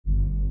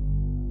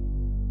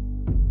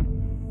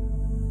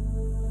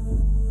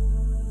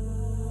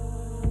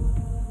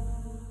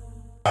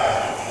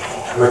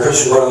My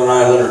Christian brother and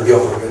I, Leonard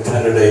Gilbert,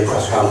 attended a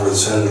press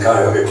conference in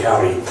Cuyahoga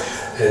County.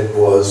 It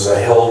was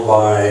held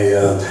by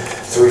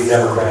 3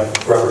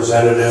 Democrat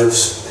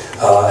representatives,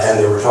 and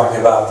they were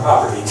talking about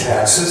property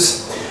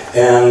taxes.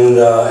 And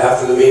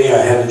after the meeting, I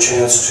had a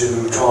chance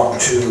to talk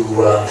to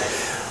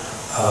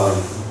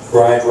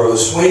Bride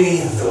Rose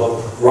Sweeney,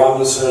 Philip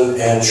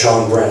Robinson, and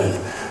Sean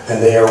Brennan. And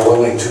they are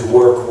willing to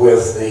work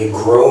with the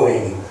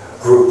growing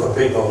group of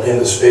people in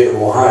the state of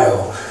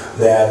Ohio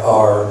that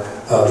are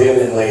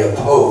vehemently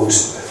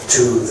opposed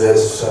to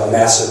this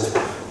massive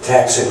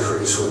tax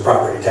increase with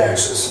property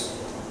taxes.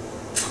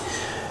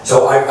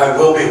 So I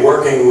will be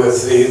working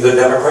with the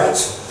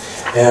Democrats,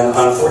 and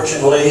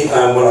unfortunately,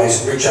 when I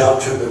reach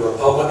out to the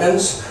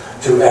Republicans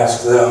to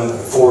ask them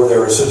for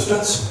their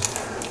assistance,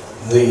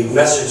 the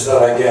message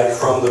that I get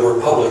from the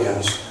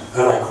Republicans,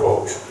 and I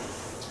quote,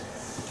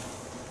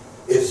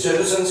 "If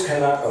citizens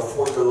cannot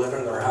afford to live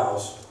in their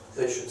house,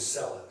 they should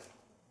sell it."